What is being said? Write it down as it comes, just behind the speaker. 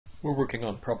We're working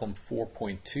on problem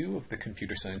 4.2 of the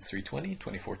Computer Science 320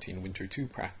 2014 Winter 2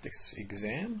 practice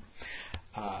exam.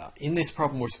 In this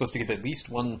problem, we're supposed to give at least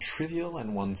one trivial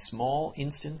and one small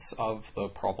instance of the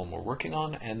problem we're working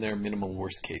on and their minimal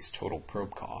worst case total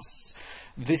probe costs.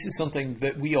 This is something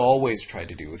that we always try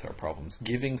to do with our problems,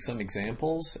 giving some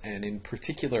examples, and in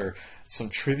particular some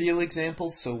trivial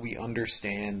examples so we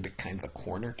understand kind of the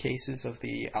corner cases of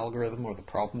the algorithm or the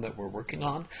problem that we're working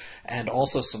on, and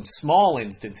also some small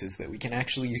instances that we can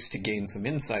actually use to gain some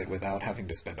insight without having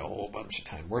to spend a whole bunch of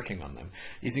time working on them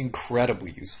is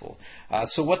incredibly useful.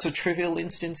 So what's a trivial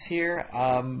instance here?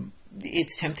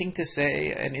 It's tempting to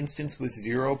say an instance with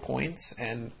 0 points,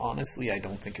 and honestly I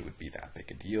don't think it would be that big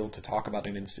a deal to talk about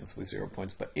an instance with 0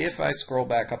 points, but if I scroll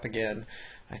back up again,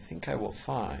 I think I will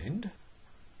find,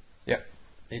 yep,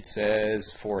 it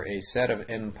says for a set of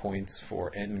n points for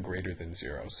n greater than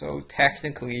 0. So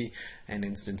technically an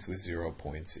instance with 0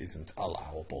 points isn't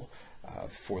allowable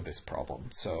for this problem.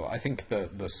 So I think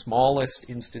the smallest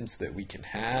instance that we can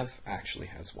have actually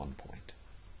has 1 point.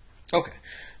 Okay,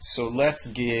 so let's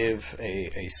give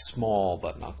a small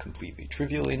but not completely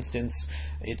trivial instance.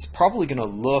 It's probably going to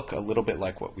look a little bit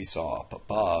like what we saw up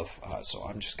above, so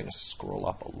I'm just going to scroll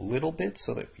up a little bit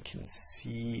so that we can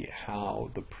see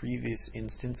how the previous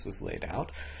instance was laid out.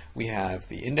 We have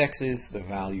the indexes, the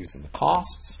values, and the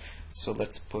costs. So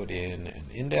let's put in an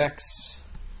index,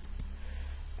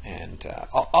 and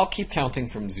I'll keep counting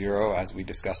from 0 as we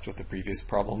discussed with the previous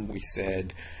problem. We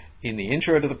said in the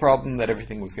intro to the problem that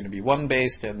everything was going to be 1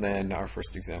 based, and then our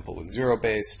first example was 0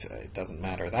 based. It doesn't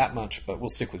matter that much, but we'll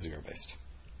stick with 0 based.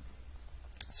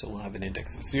 So we'll have an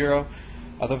index of 0.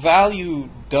 The value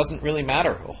doesn't really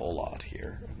matter a whole lot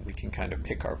here. We can kind of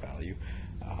pick our value.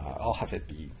 I'll have it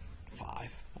be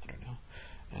 5, I don't know.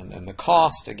 And then the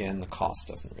cost, again, the cost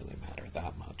doesn't really matter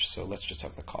that much. So let's just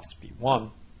have the cost be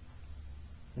 1.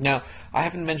 Now, I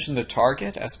haven't mentioned the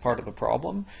target as part of the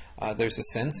problem. There's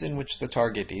a sense in which the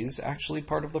target is actually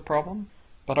part of the problem,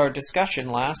 but our discussion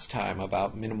last time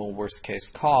about minimal worst case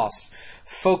cost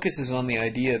focuses on the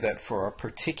idea that for a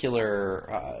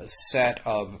particular set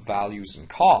of values and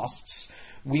costs,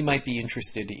 we might be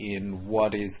interested in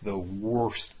what is the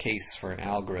worst case for an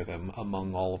algorithm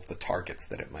among all of the targets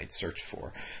that it might search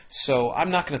for. So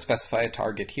I'm not going to specify a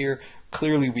target here.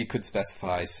 Clearly we could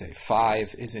specify, say,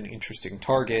 5 is an interesting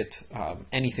target.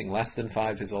 Anything less than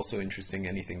 5 is also interesting.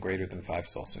 Anything greater than 5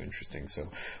 is also interesting.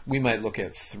 So we might look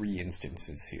at 3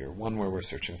 instances here. One where we're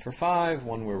searching for 5,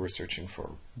 one where we're searching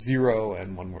for 0,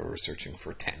 and one where we're searching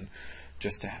for 10.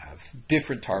 Just to have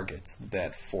different targets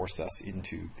that force us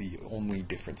into the only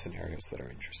different scenarios that are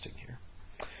interesting here.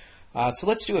 So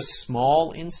let's do a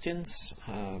small instance,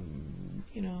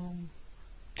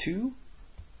 2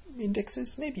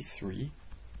 indexes, maybe 3.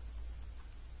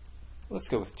 Let's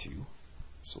go with 2.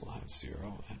 So we'll have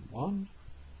 0 and 1,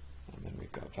 and then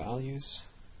we've got values,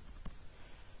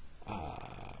 3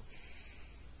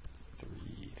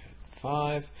 and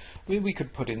 5. We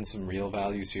could put in some real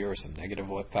values here or some negative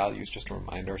values just to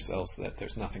remind ourselves that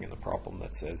there's nothing in the problem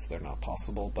that says they're not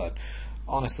possible, but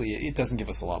honestly it doesn't give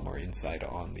us a lot more insight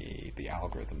on the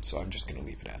algorithm, so I'm just going to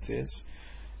leave it as is.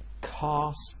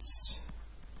 Costs,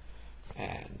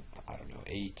 and I don't know,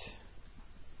 8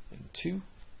 and 2.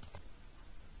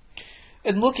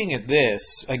 And looking at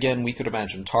this, again, we could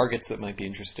imagine targets that might be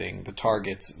interesting. The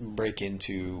targets break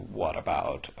into, what,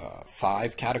 about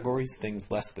 5 categories: things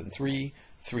less than 3,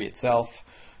 3 itself,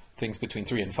 things between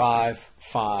 3 and 5,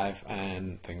 5,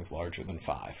 and things larger than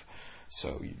 5.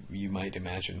 So you might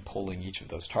imagine pulling each of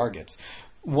those targets.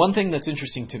 One thing that's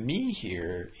interesting to me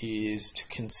here is to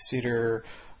consider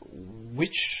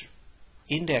which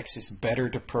index is better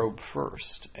to probe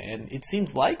first. And it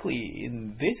seems likely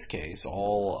in this case,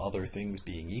 all other things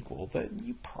being equal, that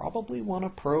you probably want to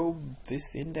probe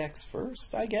this index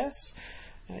first, I guess.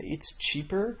 It's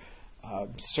cheaper.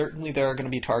 Certainly there are going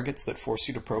to be targets that force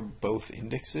you to probe both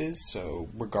indexes, so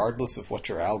regardless of what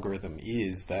your algorithm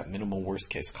is, that minimal worst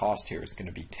case cost here is going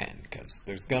to be 10, because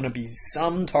there's going to be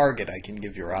some target I can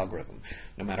give your algorithm,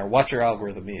 no matter what your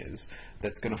algorithm is,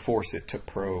 that's going to force it to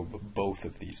probe both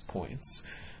of these points.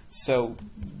 So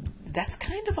that's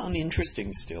kind of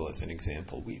uninteresting still as an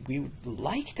example. We would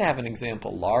like to have an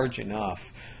example large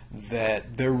enough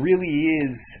that there really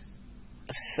is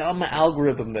some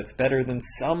algorithm that's better than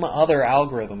some other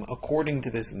algorithm according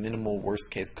to this minimal worst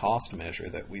case cost measure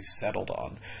that we've settled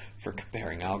on for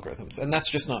comparing algorithms. And that's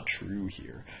just not true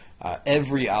here.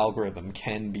 Every algorithm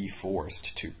can be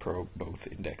forced to probe both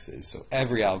indexes, so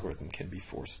every algorithm can be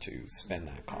forced to spend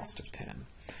that cost of 10.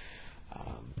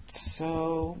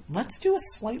 So let's do a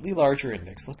slightly larger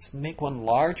index. Let's make one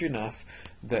large enough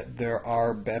that there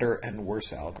are better and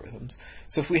worse algorithms.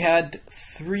 So if we had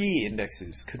 3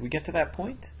 indexes, could we get to that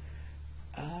point?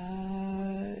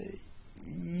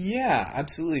 Yeah,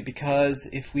 absolutely, because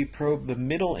if we probe the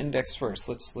middle index first,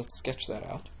 let's sketch that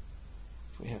out.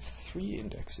 If we have 3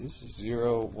 indexes,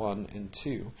 0, 1, and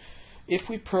 2, if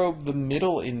we probe the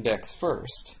middle index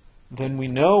first, then we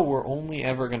know we're only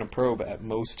ever going to probe at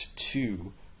most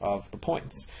 2 of the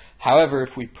points. However,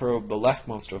 if we probe the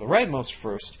leftmost or the rightmost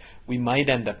first, we might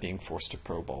end up being forced to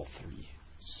probe all 3.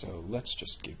 So let's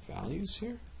just give values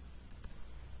here.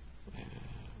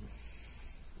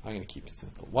 I'm going to keep it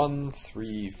simple. 1,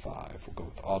 3, 5. We'll go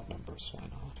with odd numbers. Why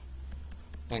not?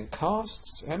 And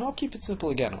costs, and I'll keep it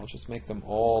simple again. I'll just make them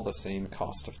all the same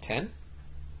cost of 10.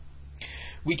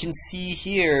 We can see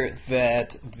here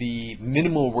that the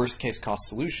minimal worst case cost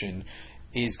solution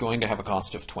is going to have a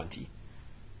cost of 20.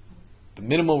 The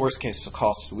minimal worst case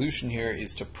cost solution here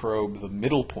is to probe the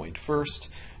middle point first,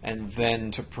 and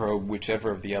then to probe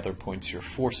whichever of the other points you're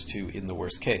forced to in the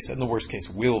worst case. And the worst case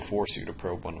will force you to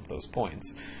probe one of those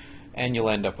points. And you'll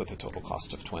end up with a total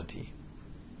cost of 20.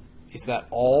 Is that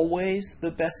always the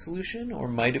best solution, or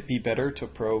might it be better to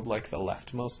probe like the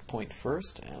leftmost point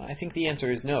first? And I think the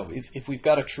answer is no. If we've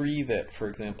got a tree that, for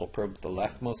example, probes the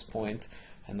leftmost point,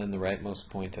 and then the rightmost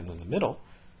point, and then the middle,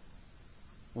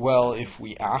 well, if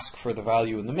we ask for the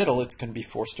value in the middle, it's going to be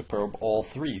forced to probe all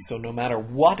 3. So no matter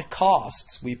what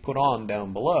costs we put on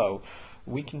down below,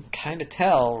 we can kind of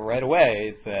tell right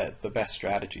away that the best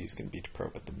strategy is going to be to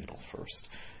probe at the middle first.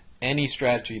 Any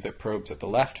strategy that probes at the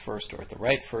left first or at the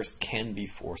right first can be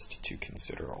forced to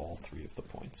consider all 3 of the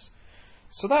points.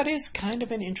 So that is kind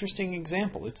of an interesting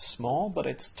example. It's small, but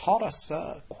it's taught us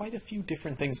quite a few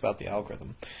different things about the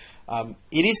algorithm.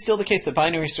 It is still the case that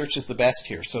binary search is the best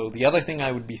here. So the other thing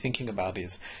I would be thinking about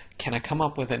is, can I come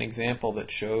up with an example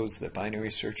that shows that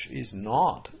binary search is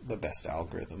not the best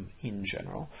algorithm in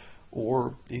general?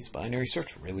 Or is binary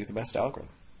search really the best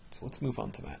algorithm? So let's move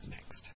on to that next.